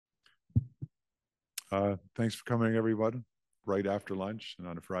Thanks for coming, everyone, right after lunch and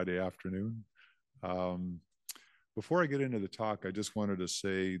on a Friday afternoon. Um, Before I get into the talk, I just wanted to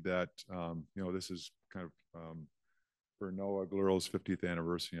say that, this is kind of for NOAA GLERL's 50th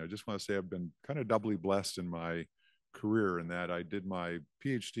anniversary. I just want to say I've been kind of doubly blessed in my career in that I did my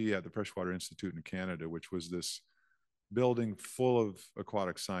PhD at the Freshwater Institute in Canada, which was this building full of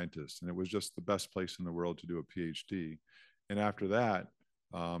aquatic scientists. And it was just the best place in the world to do a PhD. And after that,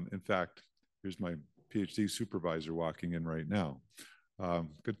 in fact, here's my PhD supervisor walking in right now.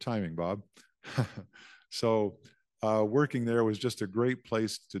 Good timing, Bob. So working there was just a great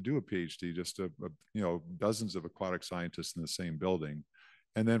place to do a PhD, just dozens of aquatic scientists in the same building.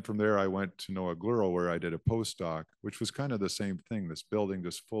 And then from there, I went to NOAA GLERL, where I did a postdoc, which was kind of the same thing, this building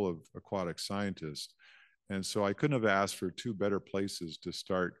just full of aquatic scientists. And so I couldn't have asked for two better places to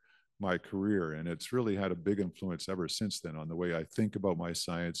start my career. And it's really had a big influence ever since then on the way I think about my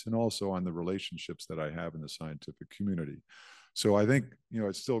science and also on the relationships that I have in the scientific community. So I think,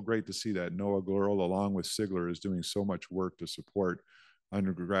 it's still great to see that NOAA GLERL, along with IAGLR, is doing so much work to support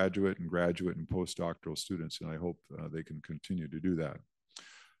undergraduate and graduate and postdoctoral students. And I hope they can continue to do that.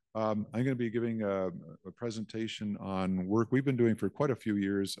 I'm going to be giving a presentation on work we've been doing for quite a few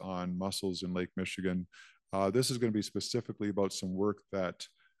years on mussels in Lake Michigan. This is going to be specifically about some work that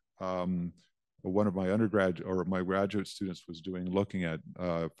one of my undergrad or my graduate students was doing, looking at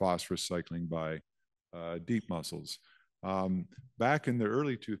phosphorus cycling by deep mussels. Back in the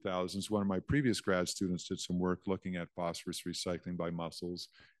early 2000s, one of my previous grad students did some work looking at phosphorus recycling by mussels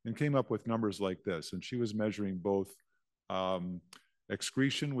and came up with numbers like this. And she was measuring both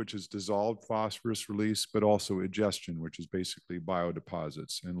excretion, which is dissolved phosphorus release, but also egestion, which is basically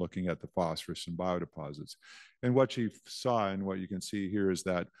biodeposits, and looking at the phosphorus in biodeposits. And what she saw, and what you can see here, is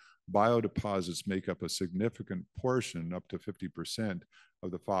that biodeposits make up a significant portion, up to 50%, of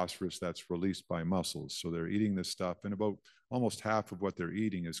the phosphorus that's released by mussels. So they're eating this stuff, and about almost half of what they're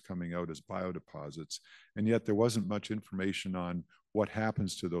eating is coming out as biodeposits. And yet there wasn't much information on what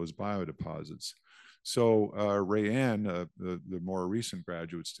happens to those biodeposits. So Rayanne, the more recent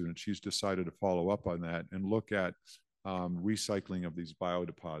graduate student, she's decided to follow up on that and look at recycling of these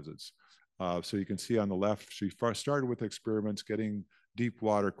biodeposits. So you can see on the left, she started with experiments getting deep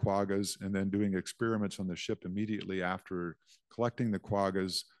water quaggas and then doing experiments on the ship immediately after collecting the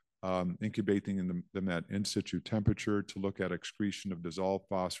quaggas, incubating them at in situ temperature to look at excretion of dissolved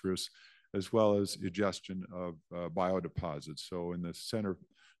phosphorus, as well as egestion of biodeposits. So in the center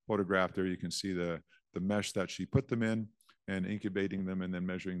photograph there, you can see the mesh that she put them in and incubating them and then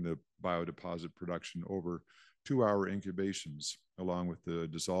measuring the biodeposit production over 2-hour incubations along with the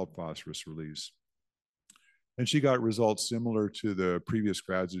dissolved phosphorus release. And she got results similar to the previous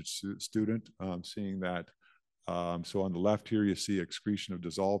graduate student, seeing that. So on the left here, you see excretion of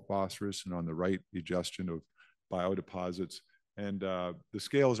dissolved phosphorus, and on the right, egestion of biodeposits. And the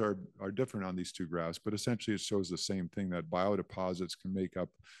scales are different on these two graphs, but essentially it shows the same thing, that biodeposits can make up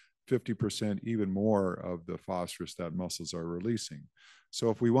 50%, even more, of the phosphorus that mussels are releasing. So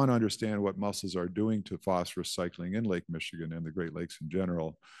if we want to understand what mussels are doing to phosphorus cycling in Lake Michigan and the Great Lakes in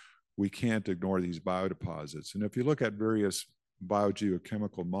general, we can't ignore these biodeposits. And if you look at various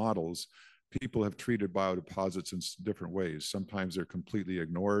biogeochemical models, people have treated biodeposits in different ways. Sometimes they're completely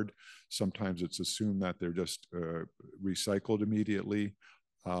ignored. Sometimes it's assumed that they're just recycled immediately.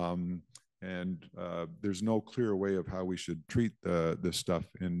 There's no clear way of how we should treat this stuff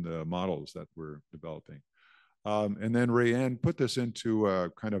in the models that we're developing. And then Rayanne put this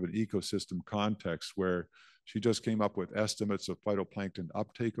into kind of an ecosystem context where she just came up with estimates of phytoplankton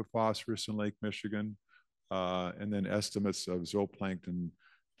uptake of phosphorus in Lake Michigan, and then estimates of zooplankton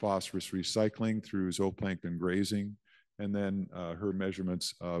phosphorus recycling through zooplankton grazing, and then her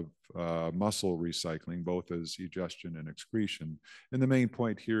measurements of mussel recycling, both as egestion and excretion. And the main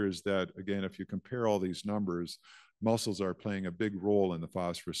point here is that, again, if you compare all these numbers, mussels are playing a big role in the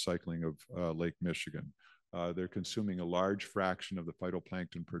phosphorus cycling of Lake Michigan. They're consuming a large fraction of the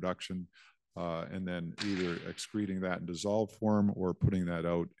phytoplankton production, and then either excreting that in dissolved form or putting that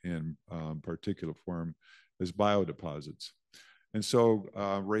out in particulate form as biodeposits. And so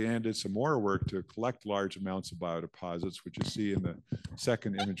Rayanne did some more work to collect large amounts of biodeposits, which you see in the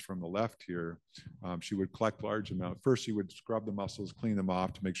second image from the left here. She would collect large amounts. First, she would scrub the mussels, clean them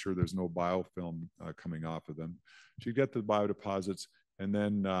off to make sure there's no biofilm coming off of them. She'd get the biodeposits and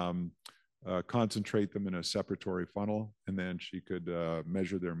then concentrate them in a separatory funnel, and then she could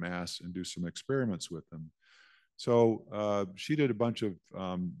measure their mass and do some experiments with them. So she did a bunch of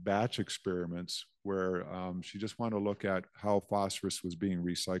batch experiments where she just wanted to look at how phosphorus was being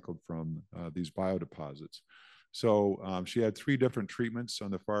recycled from these biodeposits. So she had 3 different treatments.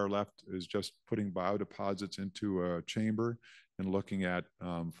 On the far left is just putting biodeposits into a chamber and looking at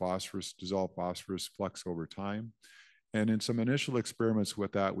phosphorus, dissolved phosphorus flux over time. And in some initial experiments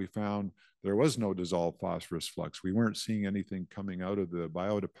with that, we found there was no dissolved phosphorus flux. We weren't seeing anything coming out of the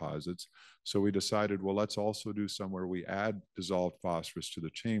biodeposits. So we decided, well, let's also do some where we add dissolved phosphorus to the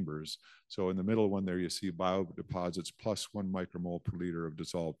chambers. So in the middle one there, you see biodeposits plus 1 micromole per liter of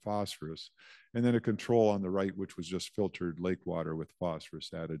dissolved phosphorus. And then a control on the right, which was just filtered lake water with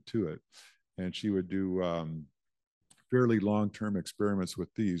phosphorus added to it. And she would do fairly long-term experiments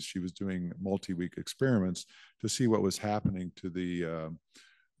with these. She was doing multi-week experiments to see what was happening to the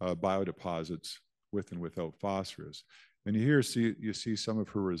biodeposits with and without phosphorus. And you see some of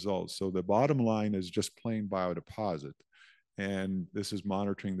her results. So the bottom line is just plain biodeposit. And this is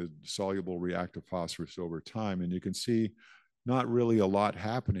monitoring the soluble reactive phosphorus over time. And you can see not really a lot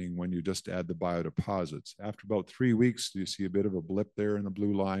happening when you just add the biodeposits. After about 3 weeks, you see a bit of a blip there in the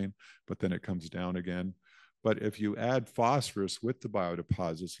blue line, but then it comes down again. But if you add phosphorus with the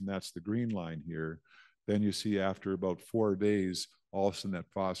biodeposits, and that's the green line here, then you see after about 4 days, all of a sudden that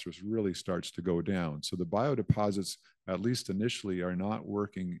phosphorus really starts to go down. So the biodeposits, at least initially, are not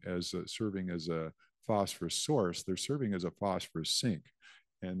working as serving as a phosphorus source. They're serving as a phosphorus sink.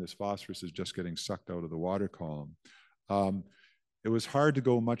 And this phosphorus is just getting sucked out of the water column. It was hard to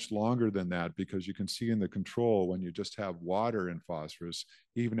go much longer than that because you can see in the control when you just have water and phosphorus,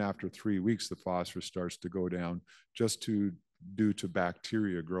 even after 3 weeks, the phosphorus starts to go down just due to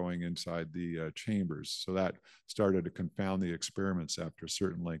bacteria growing inside the chambers. So that started to confound the experiments after a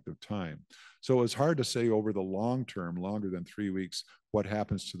certain length of time. So it was hard to say over the long term, longer than 3 weeks, what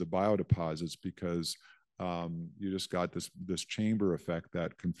happens to the biodeposits because you just got this chamber effect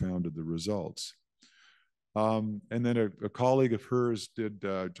that confounded the results. And then a colleague of hers did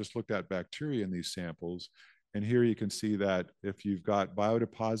just looked at bacteria in these samples. And here you can see that if you've got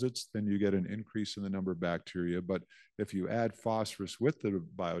biodeposits, then you get an increase in the number of bacteria. But if you add phosphorus with the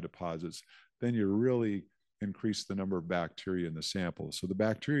biodeposits, then you really increase the number of bacteria in the sample. So the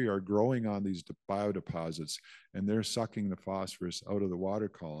bacteria are growing on these biodeposits, and they're sucking the phosphorus out of the water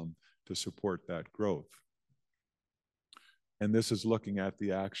column to support that growth. And this is looking at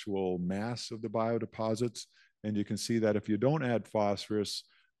the actual mass of the biodeposits. And you can see that if you don't add phosphorus,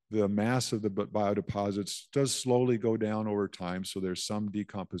 the mass of the biodeposits does slowly go down over time. So there's some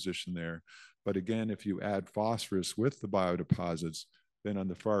decomposition there. But again, if you add phosphorus with the biodeposits, then on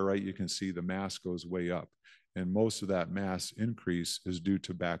the far right, you can see the mass goes way up. And most of that mass increase is due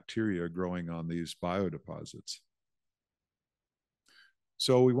to bacteria growing on these biodeposits.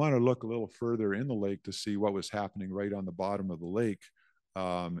 So we want to look a little further in the lake to see what was happening right on the bottom of the lake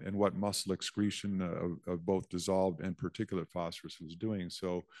and what mussel excretion of both dissolved and particulate phosphorus was doing.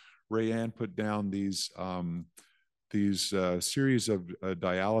 So Rayanne put down these series of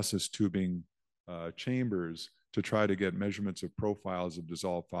dialysis tubing chambers to try to get measurements of profiles of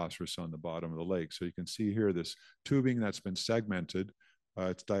dissolved phosphorus on the bottom of the lake. So you can see here this tubing that's been segmented.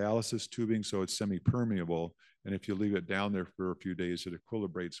 It's dialysis tubing, so it's semi-permeable. And if you leave it down there for a few days, it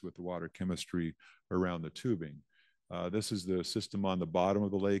equilibrates with the water chemistry around the tubing. This is the system on the bottom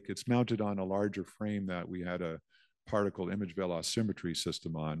of the lake. It's mounted on a larger frame that we had a particle image velocimetry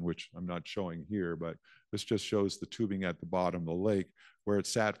system on, which I'm not showing here, but this just shows the tubing at the bottom of the lake where it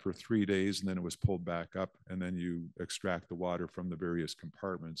sat for 3 days and then it was pulled back up, and then you extract the water from the various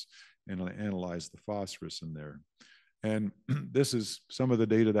compartments and analyze the phosphorus in there. And this is some of the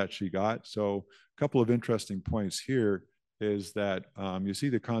data that she got. So a couple of interesting points here is that you see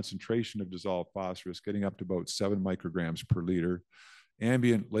the concentration of dissolved phosphorus getting up to about 7 micrograms per liter.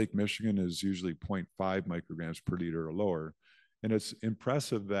 Ambient Lake Michigan is usually 0.5 micrograms per liter or lower. And it's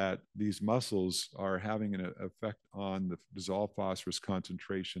impressive that these mussels are having an effect on the dissolved phosphorus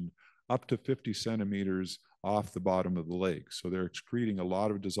concentration up to 50 centimeters off the bottom of the lake. So they're excreting a lot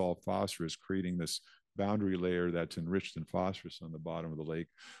of dissolved phosphorus, creating this boundary layer that's enriched in phosphorus on the bottom of the lake.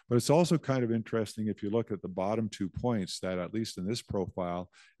 But it's also kind of interesting if you look at the bottom 2 points that at least in this profile,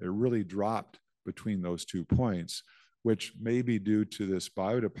 it really dropped between those 2 points, which may be due to this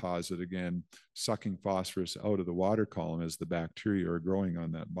biodeposit, again, sucking phosphorus out of the water column as the bacteria are growing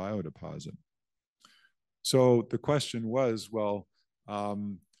on that biodeposit. So the question was, well,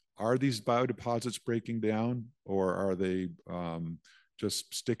 are these biodeposits breaking down, or are they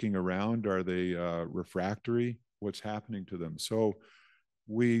just sticking around? Are they refractory? What's happening to them? So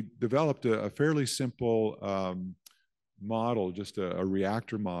we developed a fairly simple model, just a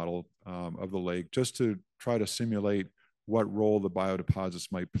reactor model of the lake, just to try to simulate what role the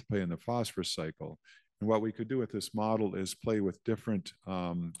biodeposits might play in the phosphorus cycle. And what we could do with this model is play with different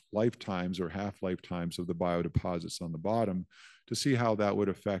lifetimes or half-lifetimes of the biodeposits on the bottom to see how that would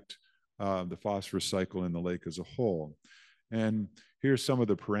affect the phosphorus cycle in the lake as a whole. And here's some of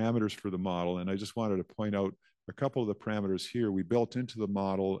the parameters for the model. And I just wanted to point out a couple of the parameters here. We built into the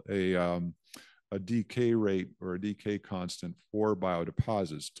model a decay rate or a decay constant for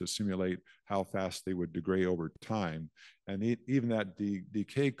biodeposits to simulate how fast they would degrade over time. And even that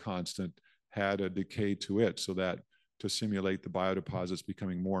decay constant had a decay to it, so that to simulate the biodeposits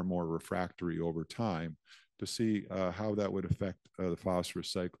becoming more and more refractory over time to see how that would affect the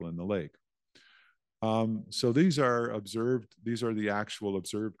phosphorus cycle in the lake. So these are the actual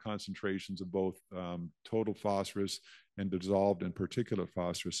observed concentrations of both total phosphorus and dissolved and particulate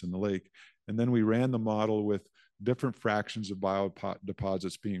phosphorus in the lake. And then we ran the model with different fractions of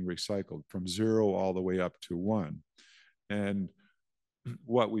biodeposits being recycled from 0 all the way up to 1. And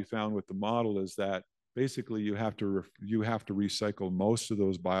what we found with the model is that basically you have to recycle most of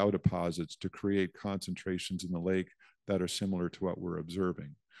those biodeposits to create concentrations in the lake that are similar to what we're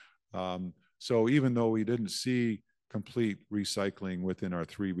observing. So even though we didn't see complete recycling within our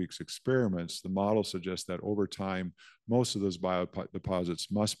 3 weeks experiments, the model suggests that over time, most of those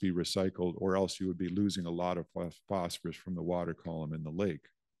biodeposits must be recycled, or else you would be losing a lot of phosphorus from the water column in the lake.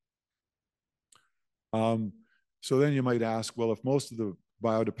 So then you might ask, well, if most of the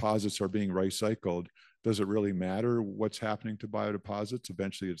biodeposits are being recycled, does it really matter what's happening to biodeposits?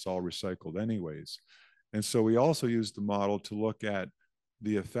 Eventually, it's all recycled anyways. And so we also used the model to look at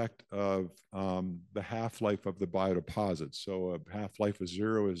the effect of the half-life of the biodeposit. So a half-life of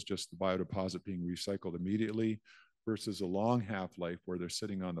 0 is just the biodeposit being recycled immediately versus a long half-life where they're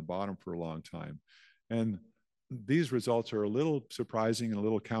sitting on the bottom for a long time. And these results are a little surprising and a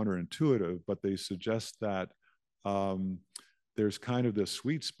little counterintuitive, but they suggest that there's kind of this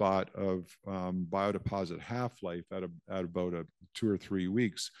sweet spot of biodeposit half-life at about 2 or 3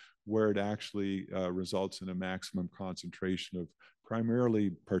 weeks, where it actually results in a maximum concentration of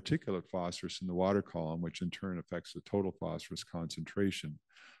primarily particulate phosphorus in the water column, which in turn affects the total phosphorus concentration.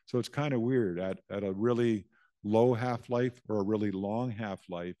 So it's kind of weird. At a really low half-life or a really long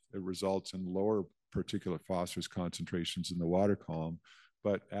half-life, it results in lower particulate phosphorus concentrations in the water column.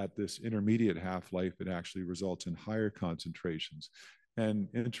 But at this intermediate half-life, it actually results in higher concentrations. And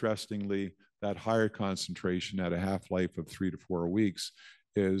interestingly, that higher concentration at a half-life of 3 to 4 weeks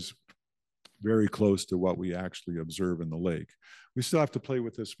is very close to what we actually observe in the lake. We still have to play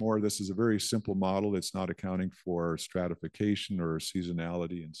with this more. This is a very simple model. It's not accounting for stratification or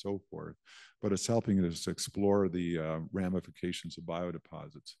seasonality and so forth, but it's helping us explore the ramifications of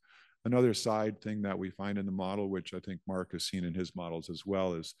biodeposits. Another side thing that we find in the model, which I think Mark has seen in his models as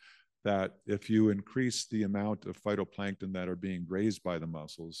well, is that if you increase the amount of phytoplankton that are being grazed by the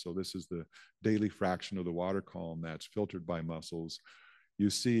mussels, so this is the daily fraction of the water column that's filtered by mussels,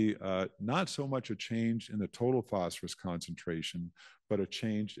 you see not so much a change in the total phosphorus concentration, but a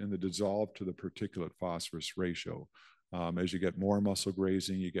change in the dissolved to the particulate phosphorus ratio. As you get more mussel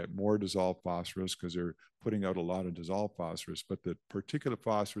grazing, you get more dissolved phosphorus because they're putting out a lot of dissolved phosphorus, but the particulate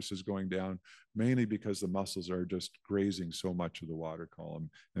phosphorus is going down mainly because the mussels are just grazing so much of the water column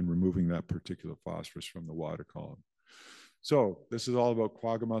and removing that particulate phosphorus from the water column. So this is all about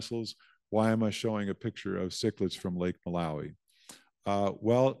quagga mussels. Why am I showing a picture of cichlids from Lake Malawi?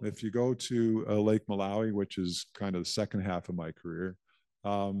 Well, if you go to Lake Malawi, which is kind of the second half of my career,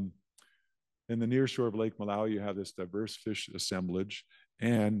 in the near shore of Lake Malawi, you have this diverse fish assemblage,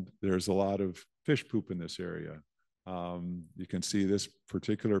 and there's a lot of fish poop in this area. You can see this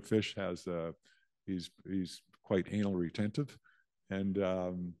particular fish has, he's quite anal retentive, and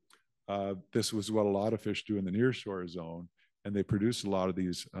this was what a lot of fish do in the near shore zone, and they produce a lot of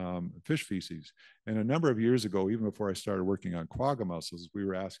these fish feces. And a number of years ago, even before I started working on quagga mussels, we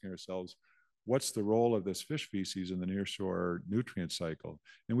were asking ourselves, what's the role of this fish feces in the nearshore nutrient cycle?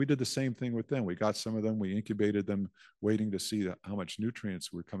 And we did the same thing with them. We got some of them, we incubated them, waiting to see how much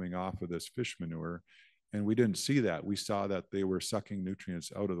nutrients were coming off of this fish manure. And we didn't see that. We saw that they were sucking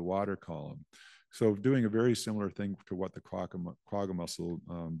nutrients out of the water column. So doing a very similar thing to what the quagga mussel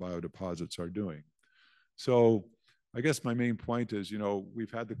biodeposits are doing. So I guess my main point is, you know,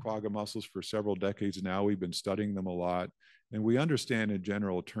 we've had the quagga mussels for several decades now. We've been studying them a lot, and we understand in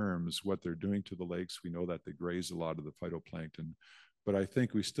general terms what they're doing to the lakes. We know that they graze a lot of the phytoplankton, but I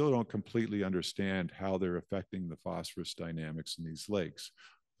think we still don't completely understand how they're affecting the phosphorus dynamics in these lakes.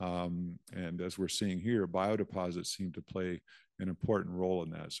 And as we're seeing here, biodeposits seem to play an important role in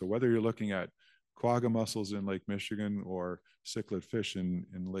that. So whether you're looking at quagga mussels in Lake Michigan or cichlid fish in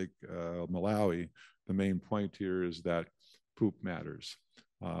Lake Malawi, the main point here is that poop matters.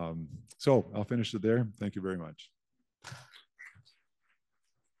 So I'll finish it there. Thank you very much.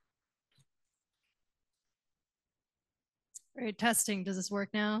 All right, testing. Does this work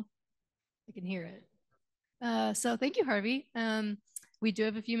now? I can hear it. So thank you, Harvey. We do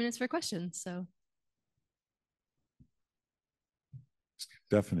have a few minutes for questions. So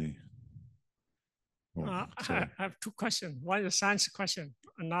Stephanie. Oh, I have two questions. One is a science question.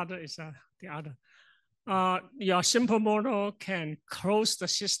 Another is the other. Your simple model can close the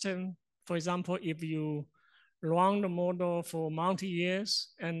system. For example, if you run the model for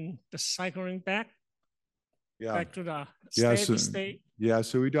multi-years and the cycling back to the steady state. Yeah,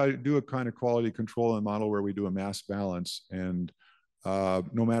 so we do a kind of quality control in the model where we do a mass balance, and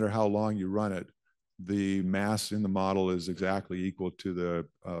no matter how long you run it, the mass in the model is exactly equal to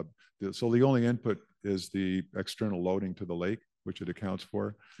so the only input is the external loading to the lake, which it accounts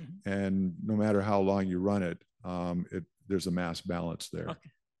for. And no matter how long you run it, there's a mass balance there.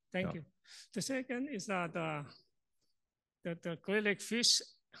 Okay, thank you. The second is the grayling fish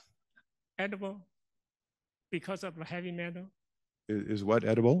edible because of the heavy metal. Is what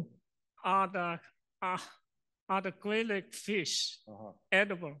edible? Are the grayling fish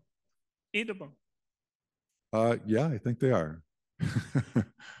edible? Yeah, I think they are.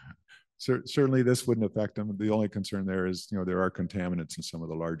 Certainly this wouldn't affect them. The only concern there is, there are contaminants in some of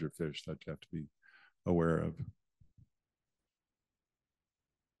the larger fish that you have to be aware of.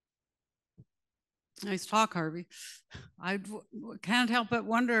 Nice talk, Harvey. I can't help but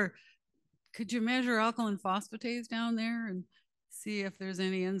wonder, could you measure alkaline phosphatase down there and see if there's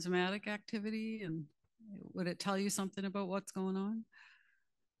any enzymatic activity? And would it tell you something about what's going on?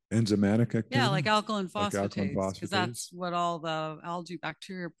 Enzymatic activity? Yeah, like alkaline phosphatase, because that's what all the algae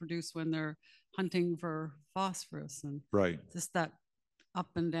bacteria produce when they're hunting for phosphorus. And just that up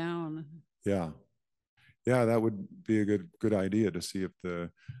and down. Yeah, that would be a good idea to see if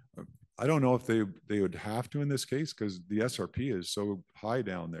I don't know if they would have to in this case, because the SRP is so high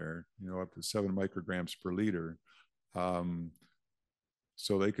down there, up to 7 micrograms per liter.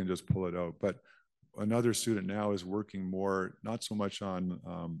 So they can just pull it out. But another student now is working more, not so much on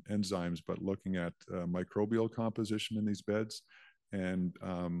enzymes, but looking at microbial composition in these beds and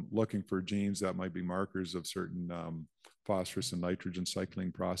looking for genes that might be markers of certain phosphorus and nitrogen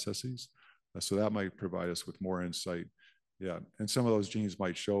cycling processes. So that might provide us with more insight. Yeah, and some of those genes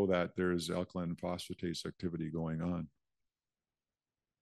might show that there's alkaline phosphatase activity going on.